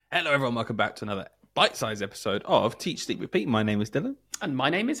Hello, everyone. Welcome back to another bite-sized episode of Teach Sleep Repeat. My name is Dylan. And my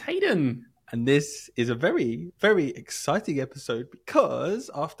name is Hayden. And this is a very, very exciting episode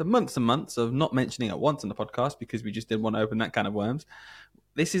because after months and months of not mentioning it once on the podcast because we just didn't want to open that can of worms,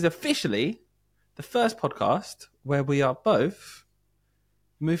 this is officially the first podcast where we are both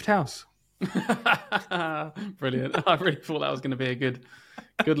moved house. Brilliant. I really thought that was going to be a good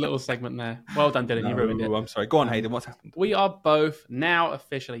little segment there. Well done, Dylan. You ruined it. I'm sorry. Go on, Hayden. What's happened? We are both now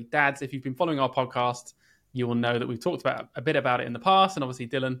officially dads. If you've been following our podcast, you will know that we've talked about a bit about it in the past. And obviously,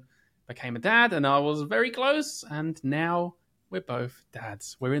 Dylan became a dad, and I was very close. And now we're both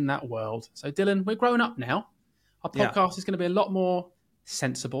dads. We're in that world. So, Dylan, we're grown up now. Our podcast is going to be a lot more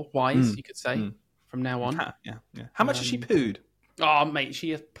sensible, wise, you could say, from now on. Yeah. How much has she pooed? Oh, mate,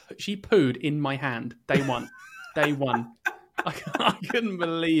 she pooed in my hand. Day one. I couldn't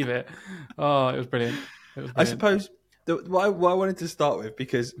believe it. Oh, it was brilliant. I suppose what I wanted to start with,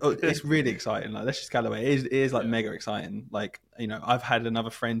 because it's really exciting. Like, let's just get away. It is like mega exciting. Like, you know, I've had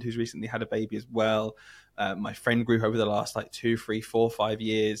another friend who's recently had a baby as well. My friend group over the last like 2, 3, 4, 5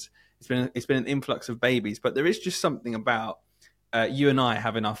 years. It's been an influx of babies, but there is just something about you and I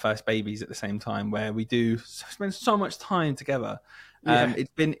having our first babies at the same time where we do spend so much time together.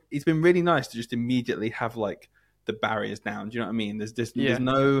 It's been really nice to just immediately have like the barriers down. Do you know what I mean? There's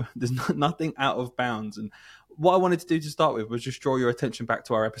nothing out of bounds. And what I wanted to do to start with was just draw your attention back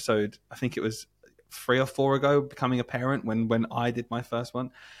to our episode. I think it was 3 or 4 ago, becoming a parent, when I did my first one.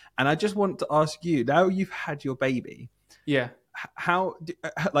 And I just want to ask you, now you've had your baby. Yeah. How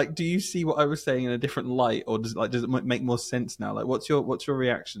do you see what I was saying in a different light, or does it make more sense now? Like, what's your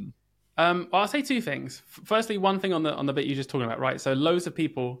reaction? Well, I'll say 2 things. Firstly, one thing on the bit you're just talking about, right? So loads of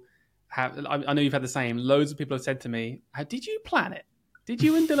people have. I know you've had the same. Loads of people have said to me, "Did you plan it? Did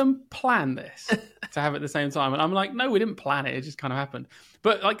you and Dylan plan this to have at the same time?" And I'm like, "No, we didn't plan it. It just kind of happened."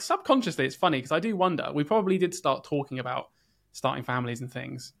 But like subconsciously, it's funny because I do wonder. We probably did start talking about starting families and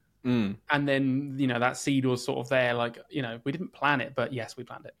things. And then, you know, that seed was sort of there, like, you know, we didn't plan it, but yes, we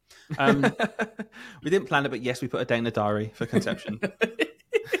planned it. We didn't plan it, but yes, we put a day in the diary for conception.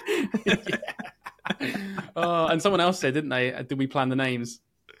 And someone else said, didn't they? Did we plan the names?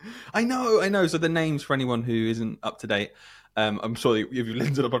 I know. So the names, for anyone who isn't up to date, I'm sure if you've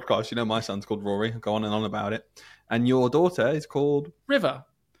listened to the podcast, you know my son's called Rory. I go on and on about it. And your daughter is called River.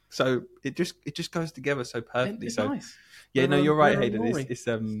 So it just goes together so perfectly. It's so nice. Yeah, no, you're right, Hayden. It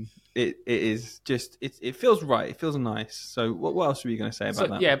feels right. It feels nice. So what else were you going to say about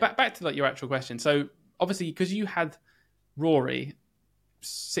that? Yeah, back to like your actual question. So obviously, because you had Rory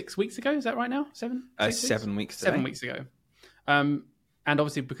 6 weeks ago, is that right now? 7 weeks today. 7 weeks ago. And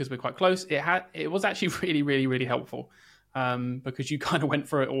obviously, because we're quite close, it was actually really, really, really helpful because you kind of went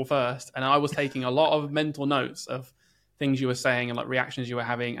through it all first, and I was taking a lot of mental notes of things you were saying and like reactions you were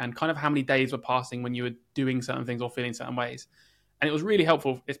having and kind of how many days were passing when you were doing certain things or feeling certain ways. And it was really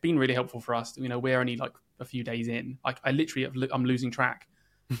helpful. It's been really helpful for us. You know, we're only like a few days in. Like I'm losing track.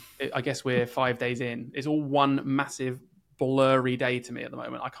 I guess we're 5 days in. It's all one massive blurry day to me at the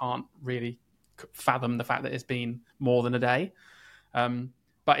moment. I can't really fathom the fact that it's been more than a day.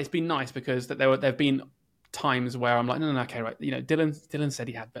 But it's been nice because that there've been times where I'm like, no, okay, right. You know, Dylan said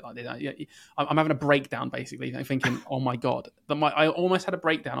he had a bit like this. I'm having a breakdown, basically. I'm thinking, oh my God. I almost had a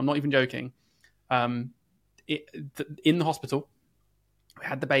breakdown. I'm not even joking. In the hospital, we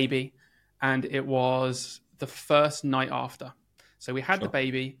had the baby, and it was the first night after. So we had the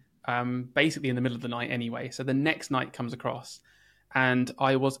baby basically in the middle of the night anyway. So the next night comes across, and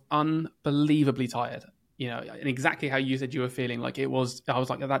I was unbelievably tired. You know, and exactly how you said you were feeling. Like I was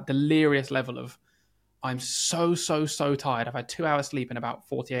like at that delirious level of, I'm so tired. I've had 2 hours sleep in about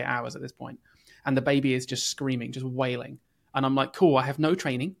 48 hours at this point. And the baby is just screaming, just wailing. And I'm like, cool, I have no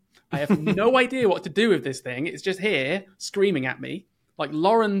training. I have no idea what to do with this thing. It's just here screaming at me. Like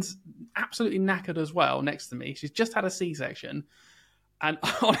Lauren's absolutely knackered as well next to me. She's just had a C-section. And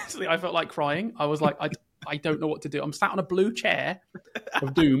honestly, I felt like crying. I was like, I don't know what to do. I'm sat on a blue chair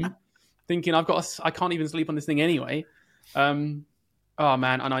of doom thinking I can't even sleep on this thing anyway. Oh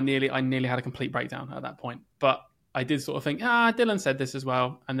man, and I nearly had a complete breakdown at that point. But I did sort of think, Dylan said this as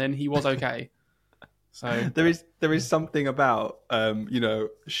well, and then he was okay. So there is something about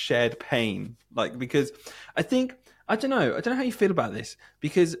shared pain, like, because I don't know how you feel about this,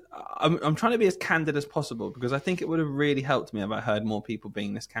 because I'm trying to be as candid as possible, because I think it would have really helped me if I heard more people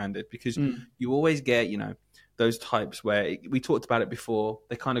being this candid, because you always get, you know, those types where we talked about it before,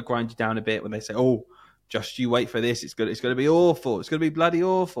 they kind of grind you down a bit when they say, oh, just you wait for this. It's going to be awful. It's going to be bloody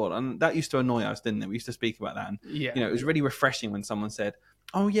awful. And that used to annoy us, didn't it? We used to speak about that. And, yeah. You know, it was really refreshing when someone said,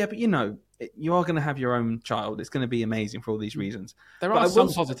 Oh yeah, but you are going to have your own child. It's going to be amazing for all these reasons. There But are I will,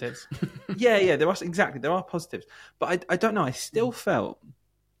 some positives. yeah, there are positives. But I don't know. I still felt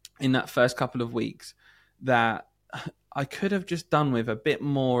in that first couple of weeks that I could have just done with a bit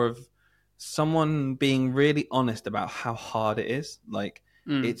more of someone being really honest about how hard it is. Like,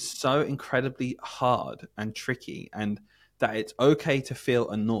 Mm. it's so incredibly hard and tricky, and that it's okay to feel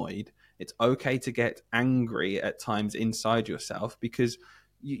annoyed. It's okay to get angry at times inside yourself because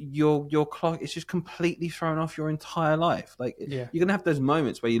your clock is just completely thrown off your entire life. Like, Yeah. you're gonna have those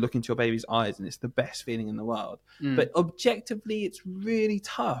moments where you look into your baby's eyes and it's the best feeling in the world, Mm. but objectively it's really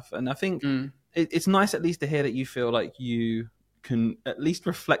tough. And I think Mm. it's nice at least to hear that you feel like you can at least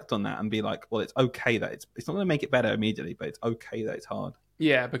reflect on that and be like, well, it's okay that it's not going to make it better immediately, but it's okay that it's hard.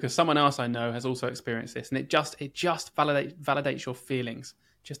 Yeah, because someone else I know has also experienced this, and it just validates your feelings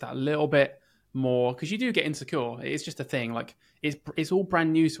just that little bit more, because you do get insecure. It's just a thing. Like, it's all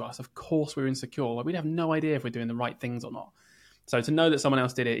brand new to us. Of course, we're insecure. Like, we have no idea if we're doing the right things or not. So to know that someone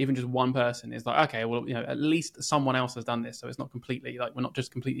else did it, even just one person, is like, okay, well, at least someone else has done this. So it's not completely like we're not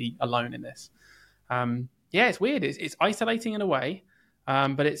just completely alone in this. Yeah, it's weird. It's isolating in a way,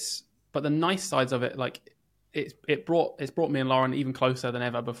 but the nice sides of it, like it's brought me and Lauren even closer than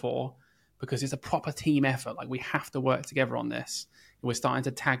ever before, because it's a proper team effort. Like, we have to work together on this. We're starting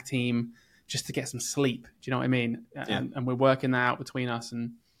to tag team just to get some sleep. Do you know what I mean? Yeah. And we're working that out between us.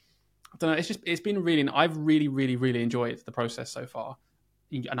 And I don't know. It's been really. I've really, really, really enjoyed the process so far.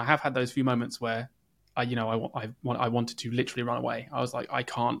 And I have had those few moments where I wanted to literally run away. I was like, I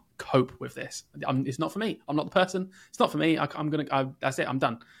can't cope with this. It's not for me. I'm not the person. It's not for me. That's it. I'm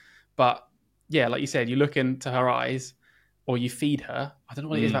done. But yeah, like you said, you look into her eyes, or you feed her. I don't know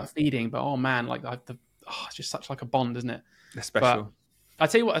what it is about feeding, but oh man, like it's just such like a bond, isn't it? It's special. But I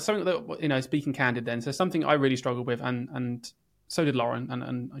tell you what, something that speaking candid, then, so something I really struggled with, and so did Lauren,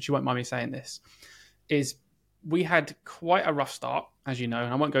 and she won't mind me saying this, is we had quite a rough start, as you know,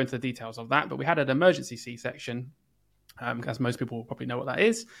 and I won't go into the details of that, but we had an emergency C-section, as most people will probably know what that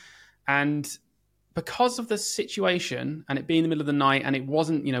is. And because of the situation and it being the middle of the night, and it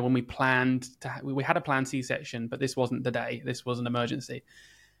wasn't, when we planned we had a planned C-section, but this wasn't the day, this was an emergency.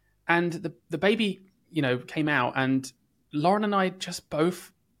 And the baby, came out, and Lauren and I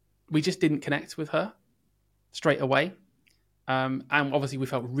we just didn't connect with her straight away. And obviously we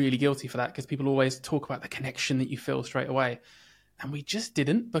felt really guilty for that, because people always talk about the connection that you feel straight away. And we just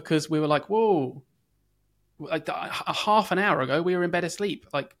didn't, because we were like, whoa, like a half an hour ago, we were in bed asleep.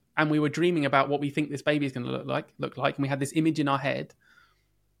 Like, and we were dreaming about what we think this baby is going to look like. And we had this image in our head,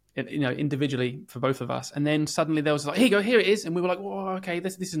 individually for both of us. And then suddenly there was like, here you go, here it is. And we were like, whoa, okay,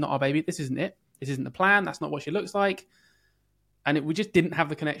 this is not our baby. This isn't it. This isn't the plan. That's not what she looks like. And we just didn't have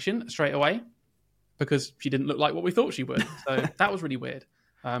the connection straight away, because she didn't look like what we thought she would. So that was really weird.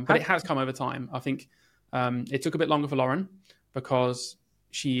 But it has come over time. I think it took a bit longer for Lauren, because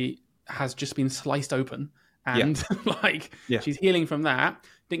she has just been sliced open, and she's healing from that.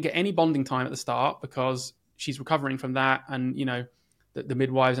 Didn't get any bonding time at the start, because she's recovering from that. And, the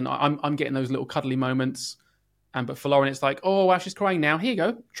midwives and I'm getting those little cuddly moments. But for Lauren, it's like, oh, wow, she's crying now. Here you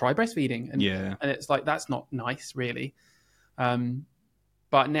go. Try breastfeeding. And it's like, that's not nice, really.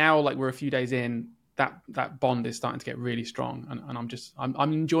 But now, like, we're a few days in, that bond is starting to get really strong, and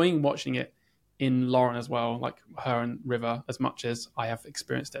I'm enjoying watching it in Lauren as well, like her and River, as much as I have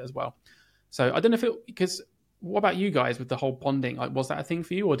experienced it as well. So I don't know because what about you guys with the whole bonding? Like, was that a thing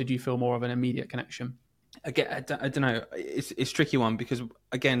for you, or did you feel more of an immediate connection? Again, I don't know. It's a tricky one, because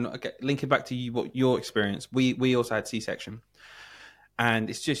again, linking back to your experience, we also had C-section.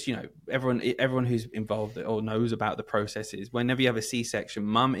 And it's just, everyone who's involved or knows about the processes, whenever you have a C-section,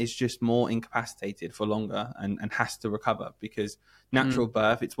 mum is just more incapacitated for longer and has to recover, because natural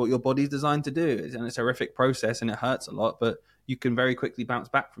birth, it's what your body's designed to do. And it's a horrific process, and it hurts a lot, but you can very quickly bounce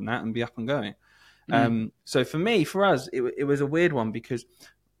back from that and be up and going. So for us, it was a weird one, because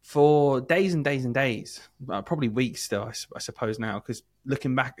for days and days and days, probably weeks still, I suppose now, because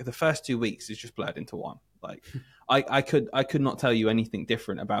looking back, the first 2 weeks is just blurred into one. Like, I could not tell you anything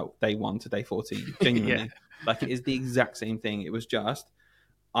different about day 1 to day 14. Genuinely, like, it is the exact same thing. It was just,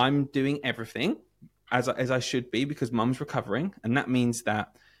 I'm doing everything as I should be, because mum's recovering, and that means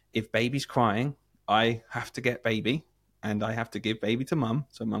that if baby's crying, I have to get baby, and I have to give baby to mum,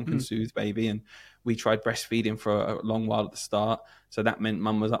 so mum can soothe baby. And we tried breastfeeding for a long while at the start, so that meant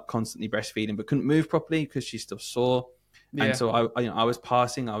mum was up constantly breastfeeding, but couldn't move properly because she's still sore. Yeah. And so I was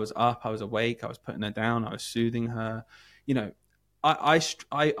passing, I was up, I was awake, I was putting her down, I was soothing her. I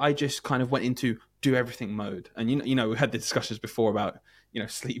just kind of went into do everything mode. And we had the discussions before about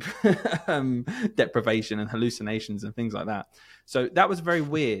sleep deprivation and hallucinations and things like that. So that was very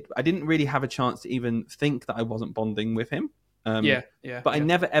weird. I didn't really have a chance to even think that I wasn't bonding with him. But I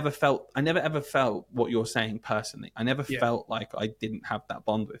never ever felt what you're saying personally. I never felt like I didn't have that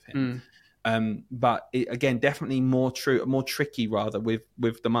bond with him. But again, definitely more tricky rather with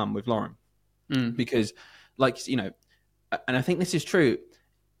the mum, with Lauren, because and I think this is true.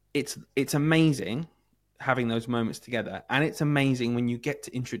 It's amazing having those moments together, and it's amazing when you get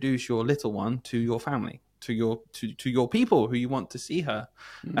to introduce your little one to your family, to your people who you want to see her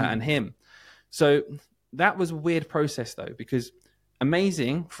and him. So that was a weird process though, because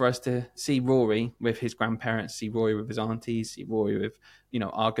amazing for us to see Rory with his grandparents, see Rory with his aunties, see Rory with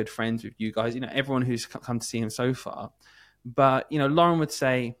our good friends, with you guys, everyone who's come to see him so far. But Lauren would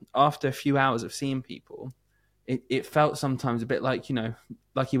say after a few hours of seeing people, it felt sometimes a bit like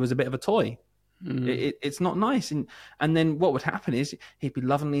like he was a bit of a toy. It's not nice. And then what would happen is he'd be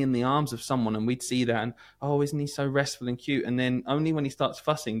lovingly in the arms of someone, and we'd see that, and isn't he so restful and cute? And then only when he starts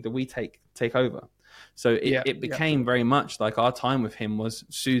fussing do we take over. So it became very much like our time with him was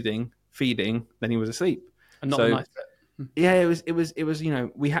soothing, feeding, then he was asleep. And not a nice bit. Yeah, it was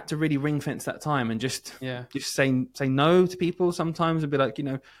we had to really ring fence that time and just say no to people sometimes and be like,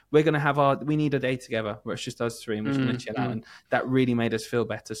 we're going to we need a day together where it's just us three and we're just going to chill out. And that really made us feel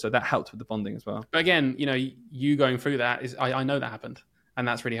better. So that helped with the bonding as well. But again, you going through that is, I know that happened, and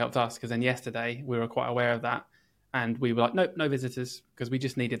that's really helped us, because then yesterday we were quite aware of that, and we were like, nope, no visitors, because we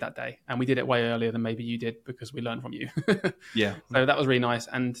just needed that day. And we did it way earlier than maybe you did, because we learned from you. Yeah. So that was really nice.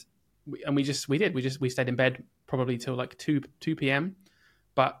 And we stayed in bed probably till like 2 p.m.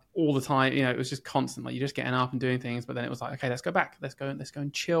 But all the time, it was just constant. Like, you're just getting up and doing things. But then it was like, okay, let's go back. Let's go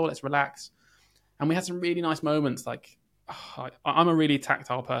and chill. Let's relax. And we had some really nice moments. Like, I'm a really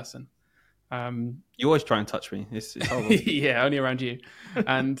tactile person. You always try and touch me. It's horrible. Yeah, only around you.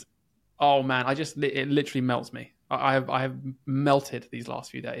 And oh man, it literally melts me. I have melted these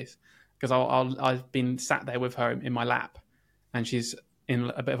last few days, because I've been sat there with her in my lap, and she's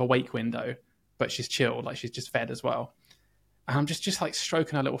in a bit of a wake window, but she's chilled, like she's just fed as well. And I'm just like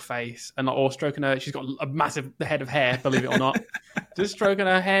stroking her little face, or stroking her. She's got a massive head of hair, believe it or not. Just stroking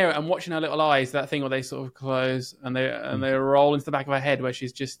her hair and watching her little eyes, that thing where they sort of close and they roll into the back of her head, where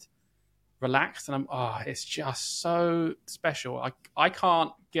she's just relaxed. And it's just so special. I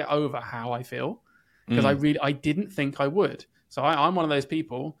can't get over how I feel, because I didn't think I would. So I'm one of those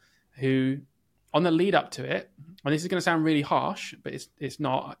people who, on the lead up to it, and this is going to sound really harsh, but it's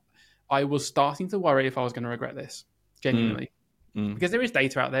not, I was starting to worry if I was going to regret this, genuinely. Because there is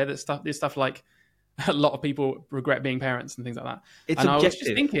data out there there's stuff like a lot of people regret being parents and things like that. It's and objective. I was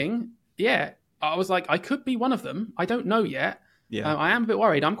just thinking, I was like, I could be one of them. I don't know yet. Yeah. I am a bit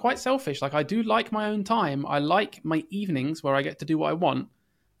worried. I'm quite selfish. Like, I do like my own time. I like my evenings where I get to do what I want,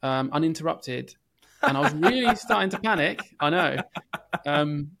 uninterrupted. And I was really starting to panic. I know.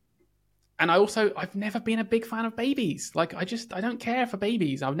 And I've never been a big fan of babies. Like, I don't care for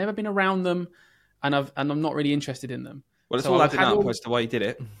babies. I've never been around them, and I'm not really interested in them. Well, it's all added up as to why you did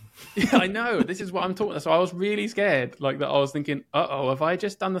it. Yeah, I know. This is what I'm talking about. So I was really scared. Like, that I was thinking, have I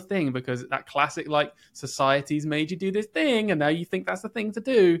just done the thing? Because that classic, like, society's made you do this thing, and now you think that's the thing to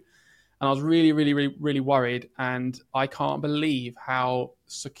do. And I was really, really, really, really worried. And I can't believe how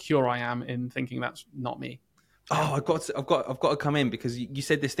secure I am in thinking that's not me. I've got to come in, because you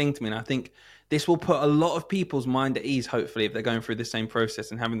said this thing to me, and I think this will put a lot of people's mind at ease, hopefully, if they're going through the same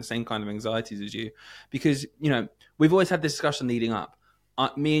process and having the same kind of anxieties as you. Because, we've always had this discussion leading up.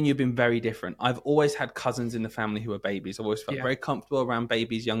 Me and you have been very different. I've always had cousins in the family who are babies. I've always felt very comfortable around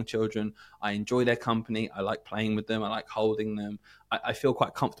babies, young children. I enjoy their company. I like playing with them. I like holding them. I feel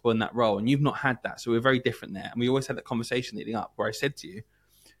quite comfortable in that role. And you've not had that. So we're very different there. And we always had that conversation leading up where I said to you,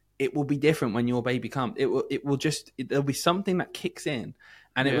 it will be different when your baby comes. There'll be something that kicks in.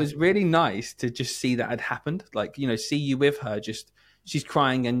 And it was really nice to just see that had happened. Like, see you with her, she's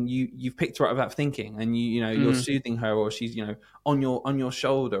crying, and you've picked her up without thinking, and you're soothing her, or she's, on your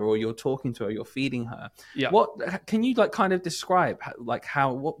shoulder, or you're talking to her, you're feeding her. Yeah. What can you kind of describe what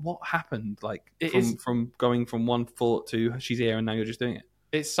happened, from going from one thought to she's here and now you're just doing it?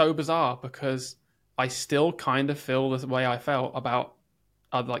 It's so bizarre, because I still kind of feel the way I felt about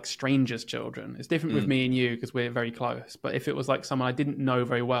like strangers' children. It's different with me and you, because we're very close. But if it was like someone I didn't know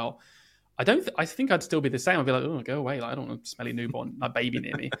very well, I think I'd still be the same. I'd be like, oh, go away! Like, I don't want a smelly newborn, a baby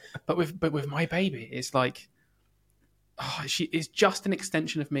near me. But with my baby, it's like, she is just an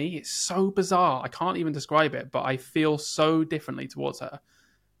extension of me. It's so bizarre. I can't even describe it. But I feel so differently towards her.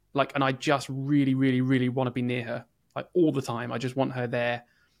 Like, and I just really, really, really want to be near her, like, all the time. I just want her there.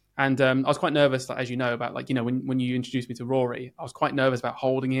 And I was quite nervous, like, as you know, about, like, you know, when you introduced me to Rory, I was quite nervous about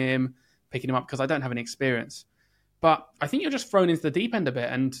holding him, picking him up, because I don't have any experience. But I think you're just thrown into the deep end a bit.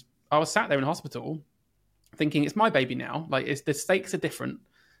 And I was sat there in hospital thinking, it's my baby now. Like, the stakes are different.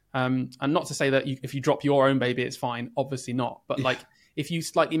 And not to say that if you drop your own baby, it's fine. Obviously not. But like, if you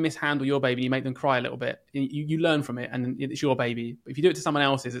slightly mishandle your baby, you make them cry a little bit, you learn from it, and it's your baby. But if you do it to someone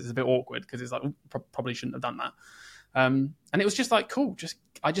else's, it's a bit awkward, because it's like, probably shouldn't have done that. And it was just like, cool.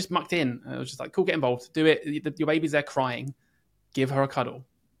 I just mucked in. I was just like, cool, get involved, do it. Your baby's there crying, give her a cuddle,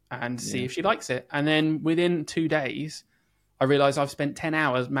 and see if she likes it. And then within 2 days, I realized I've spent 10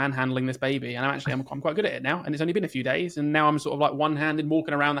 hours manhandling this baby, and I'm quite good at it now. And it's only been a few days, and now I'm sort of like one-handed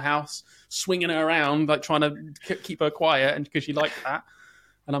walking around the house, swinging her around, like trying to keep her quiet, and because she likes that.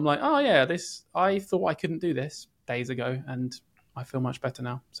 And I'm like, oh yeah, I thought I couldn't do this days ago, and I feel much better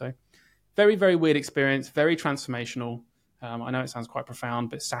now. So very, very weird experience, very transformational. I know it sounds quite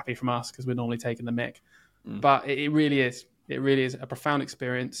profound, but sappy from us, because we're normally taking the mick. But it really is. It really is a profound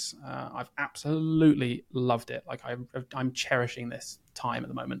experience. I've absolutely loved it. Like, I'm cherishing this time at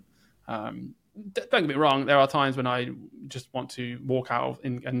the moment. Don't get me wrong. There are times when I just want to walk out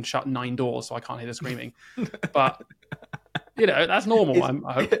and shut 9 doors so I can't hear the screaming. But you know, that's normal.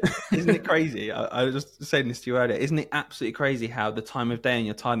 I hope. Isn't it crazy? I was just saying this to you earlier. Isn't it absolutely crazy how the time of day and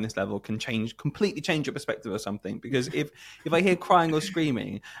your tiredness level can completely change your perspective of something? Because if I hear crying or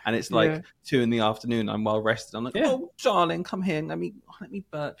screaming and it's like 2 PM, I'm well rested. I'm like, oh, darling, come here. Let me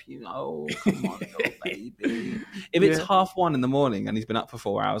burp you. Oh, come on, little baby. If it's 1:30 AM and he's been up for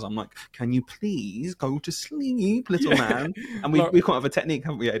 4 hours, I'm like, can you please go to sleep, little man? And we can't have a technique,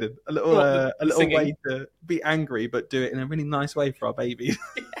 haven't we, Aidan? A little way to be angry, but do it in a really nice way for our baby.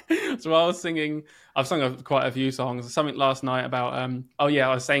 So I was singing, I've sung quite a few songs. Something last night about, I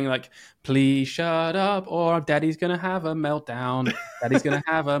was saying, like, please shut up or daddy's going to have a meltdown. Daddy's going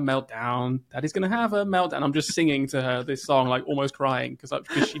to have a meltdown. Daddy's going to have a meltdown. I'm just singing to her this song, like almost crying, because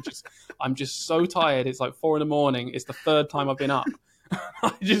I'm just so tired. It's like 4 AM. It's the 3rd time I've been up.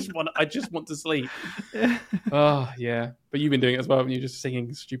 I just want to sleep. Oh yeah, but you've been doing it as well, haven't you? Just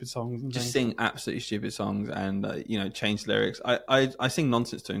singing stupid songs and just things. Sing absolutely stupid songs and change lyrics. I sing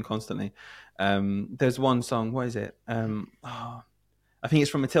nonsense to him constantly. There's one song, what is it? I think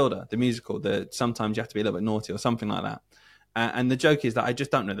it's from Matilda, the musical, that sometimes you have to be a little bit naughty or something like that. And the joke is that I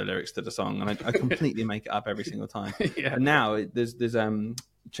just don't know the lyrics to the song, and I completely make it up every single time. And now there's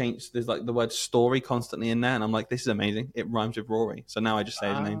like the word story constantly in there, and I'm like, this is amazing. It rhymes with Rory, so now I just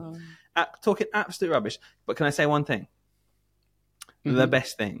say his name. Talking absolute rubbish. But can I say one thing? Mm-hmm. The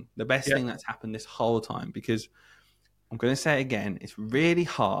best thing that's happened this whole time, because I'm going to say it again, it's really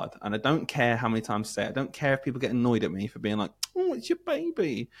hard, and I don't care how many times I say it. I don't care if people get annoyed at me for being like, oh, it's your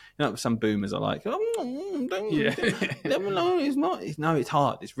baby. You know, some boomers are like, oh, don't, no, it's not. It's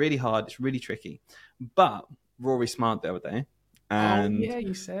hard. It's really hard. It's really tricky. But Rory smiled the other day, and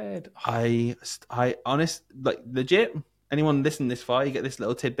you said. I honest, like, legit, anyone listening this far, you get this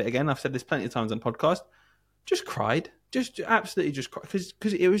little tidbit again. I've said this plenty of times on podcast. Just cried. Just absolutely just cried,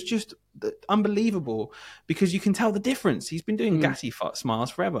 because it was just unbelievable, because you can tell the difference. He's been doing gassy smiles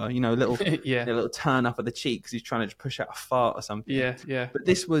forever, a little a little turn up at the cheek because he's trying to push out a fart or something. But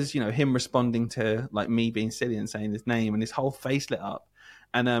this was him responding to, like, me being silly and saying his name, and his whole face lit up.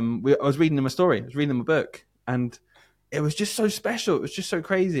 And I was reading him a story, I was reading him a book, and it was just so special. It was just so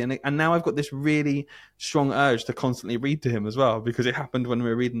crazy. And now I've got this really strong urge to constantly read to him as well, because it happened when we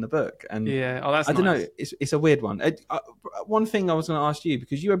were reading the book. And that's I don't know. It's a weird one. One thing I was going to ask you,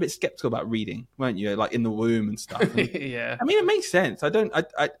 because you were a bit skeptical about reading, weren't you? Like, in the womb and stuff. And, I mean, it makes sense.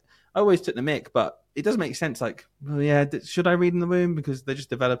 I always took the mick, but it does make sense. Like, well, should I read in the womb? Because they're just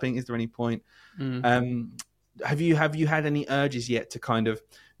developing. Is there any point? Have you had any urges yet to kind of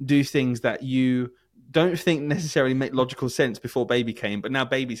do things that you don't think necessarily make logical sense before baby came, but now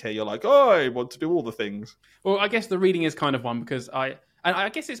baby's here, you're like, oh, I want to do all the things? Well, I guess the reading is kind of one, because I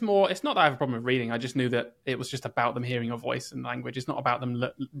guess it's not that I have a problem with reading. I just knew that it was just about them hearing a voice and language. It's not about them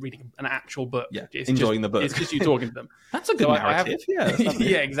reading an actual book. It's enjoying the book. It's just you talking to them. That's a good narrative.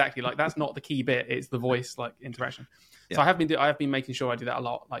 Yeah, exactly. Like, that's not the key bit. It's the voice, like, interaction. So I have been making sure I do that a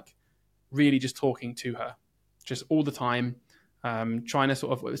lot. Like, really just talking to her, just all the time. Trying to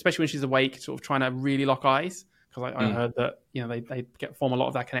sort of, especially when she's awake, sort of trying to really lock eyes, because I heard that they form a lot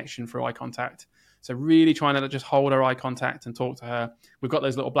of that connection through eye contact. So really trying to just hold her eye contact and talk to her. We've got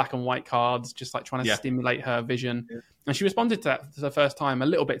those little black and white cards, just like trying to stimulate her vision. Yeah. And she responded to that for the first time a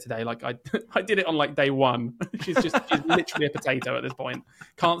little bit today. Like I did it on like day one. she's literally a potato at this point.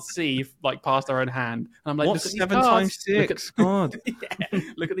 Can't see like past her own hand. And I'm like, what's 7 times 6? God.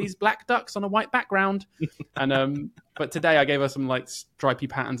 Look at these black ducks on a white background. And but today I gave her some like stripy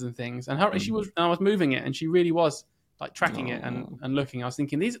patterns and things. And I was moving it, and she really was like tracking it and looking. I was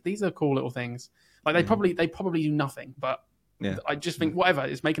thinking these are cool little things. Like they probably do nothing, but I just think whatever,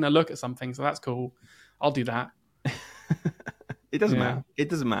 it's making her look at something, so that's cool. I'll do that. It doesn't matter. It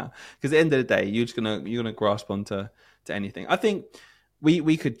doesn't matter, because at the end of the day, you're gonna grasp onto anything. I think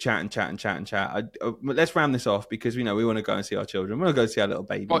we could chat. Let's round this off, because we want to go and see our children. We want to go see our little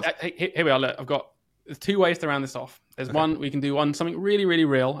babies. Well, here we are. Look, there's 2 ways to round this off. There's one, we can do something really, really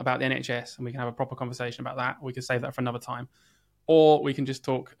real about the NHS, and we can have a proper conversation about that. We can save that for another time. Or we can just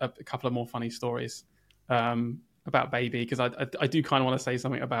talk a couple of more funny stories about baby, because I do kind of want to say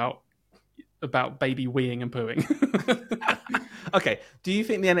something about baby weeing and pooing. Okay. Do you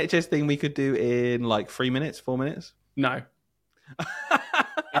think the NHS thing we could do in like 3 minutes, 4 minutes? No.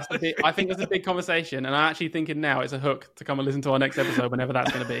 I think that's a big conversation, and I'm actually thinking now it's a hook to come and listen to our next episode, whenever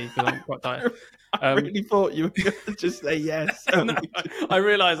that's going to be, because I'm quite tired. I really thought you were going to just say yes. No, I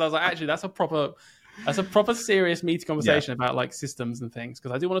realised, I was like, actually, that's a proper serious meaty conversation about like systems and things,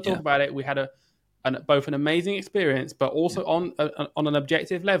 because I do want to talk about it. We had both an amazing experience, but also on an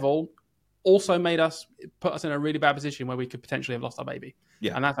objective level, also put us in a really bad position where we could potentially have lost our baby.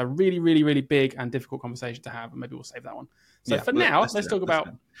 Yeah. And that's a really, really, really big and difficult conversation to have, and maybe we'll save that one. So for now, let's talk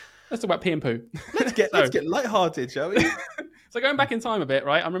about pee and poo. Let's get lighthearted, shall we? So going back in time a bit,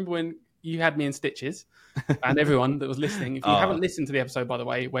 right? I remember when you had me in stitches, and everyone that was listening. If you haven't listened to the episode, by the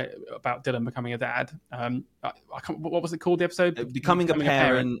way, about Dylan becoming a dad, what was it called? The episode, becoming a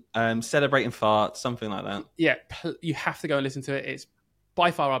parent, celebrating farts, something like that. Yeah, you have to go and listen to it. It's by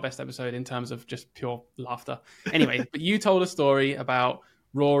far our best episode in terms of just pure laughter. Anyway, but you told a story about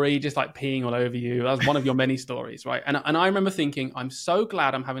Rory just like peeing all over you. That was one of your many stories, right? And I remember thinking, I'm so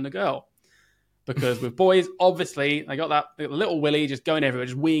glad I'm having a girl, because with boys, obviously, they got that little willy just going everywhere,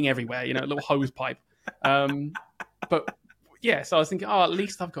 just weeing everywhere, a little hose pipe. But yeah, so I was thinking, at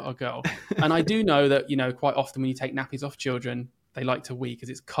least I've got a girl. And I do know that, quite often when you take nappies off children, they like to wee because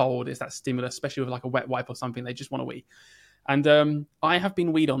it's cold. It's that stimulus, especially with like a wet wipe or something. They just want to wee. And I have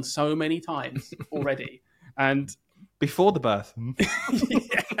been weed on so many times already. And before the birth.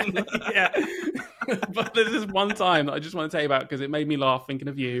 yeah. But there's this one time that I just want to tell you about, because it made me laugh thinking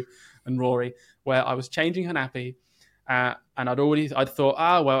of you and Rory, where I was changing her nappy, and I'd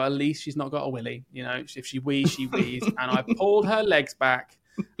thought, well, at least she's not got a willy. If she wees, she wees. And I pulled her legs back,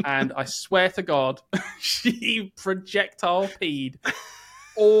 and I swear to God, she projectile peed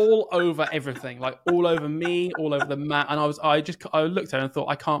all over everything, like all over me, all over the mat. And I looked at her and thought,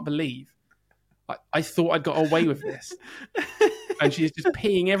 I can't believe I thought I'd got away with this. And she's just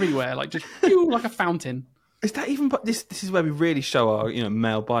peeing everywhere, like just like a fountain. Is that even? This is where we really show our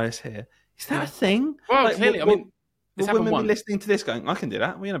male bias here. Is that a thing? Well, like, clearly, this happened women listening to this going, I can do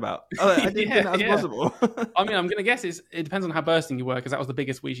that. What are you about? I didn't think that was possible. I'm going to guess it depends on how bursting you were, because that was the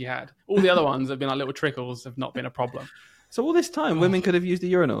biggest wee she had. All the other ones have been like little trickles, have not been a problem. So all this time, women could have used the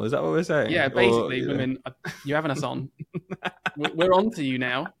urinal. Is that what we're saying? Yeah, basically, women, you're having us on. We're on to you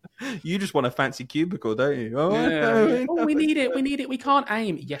now. You just want a fancy cubicle, don't you? We need it. We can't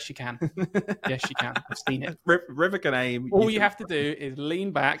aim. Yes, you can. Yes, you can. I've seen it. River can aim. All you have to do is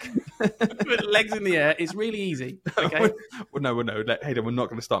lean back, put legs in the air. It's really easy. Okay. No. Hayden, we're not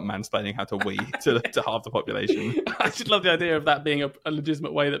going to start mansplaining how to wee to half the population. I just love the idea of that being a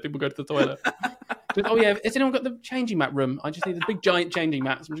legitimate way that people go to the toilet. Oh yeah, has anyone got the changing mat room? I just need a big giant changing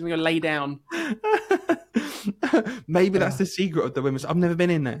mat, so I'm just going to go lay down. Maybe that's the secret of the women's. I've never been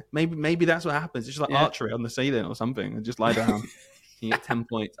in there. Maybe that's what happens. It's just like archery on the ceiling or something, and just lie down. You get 10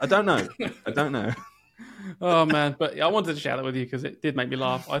 points. I don't know. Oh man, but I wanted to share that with you because it did make me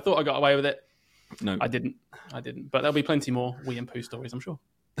laugh. I thought I got away with it. No, I didn't. But there'll be plenty more wee and poo stories, I'm sure.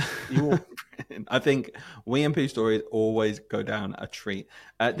 You will. I think wee and poo stories always go down a treat.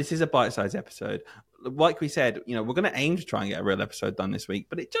 This is a bite-sized episode. Like we said, we're going to aim to try and get a real episode done this week,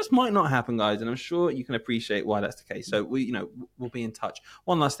 but it just might not happen, guys. And I'm sure you can appreciate why that's the case. So we'll be in touch.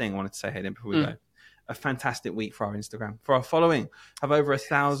 One last thing I wanted to say, Hayden, before we go. A fantastic week for our Instagram, for our following. Have over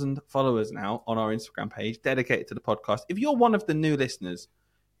 1,000 followers now on our Instagram page dedicated to the podcast. If you're one of the new listeners,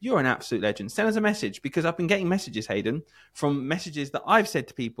 you're an absolute legend. Send us a message, because I've been getting messages, Hayden, from messages that I've said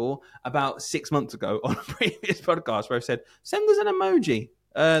to people about 6 months ago on a previous podcast where I've said, send us an emoji.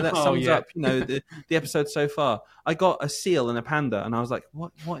 That Oh sums yeah. up, the episode so far. I got a seal and a panda, and I was like,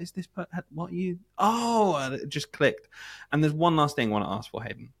 "What is this? What you? Oh!" And it just clicked. And there's one last thing I want to ask for,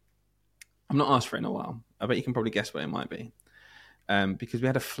 Hayden. I've not asked for it in a while. I bet you can probably guess what it might be. Because we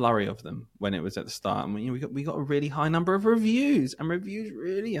had a flurry of them when it was at the start, and we got a really high number of reviews, and reviews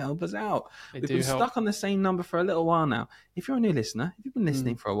really help us out. We've been stuck on the same number for a little while now. If you're a new listener, if you've been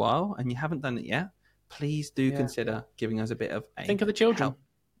listening for a while and you haven't done it yet, please do consider giving us a bit of think of the children. help.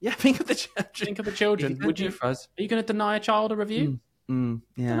 Yeah, think of the children. Think of the children. Would you? For us? Are you going to deny a child a review?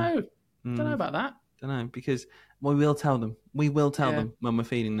 Yeah. Don't know about that. Don't know, because we will tell them. We will tell them when we're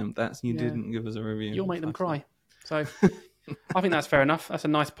feeding them. You didn't give us a review. You'll make them cry. So I think that's fair enough. That's a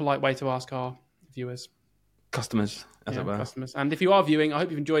nice, polite way to ask our viewers. Customers, as it were. Customers. And if you are viewing, I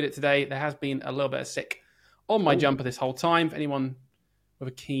hope you've enjoyed it today. There has been a little bit of sick on my jumper this whole time, for anyone with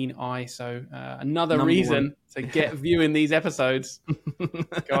a keen eye. So another reason to get viewing these episodes.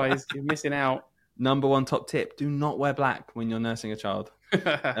 Guys, you're missing out. Number one top tip: do not wear black when you're nursing a child.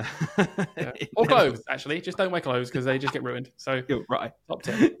 Or clothes, actually. Just don't wear clothes because they just get ruined. So you're right. Top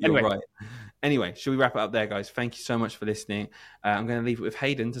tip. You're right. Anyway, should we wrap it up there, guys? Thank you so much for listening. I'm going to leave it with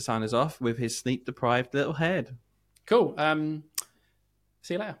Hayden to sign us off with his sleep-deprived little head. Cool.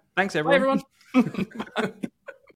 See you later. Thanks, everyone. Bye, everyone.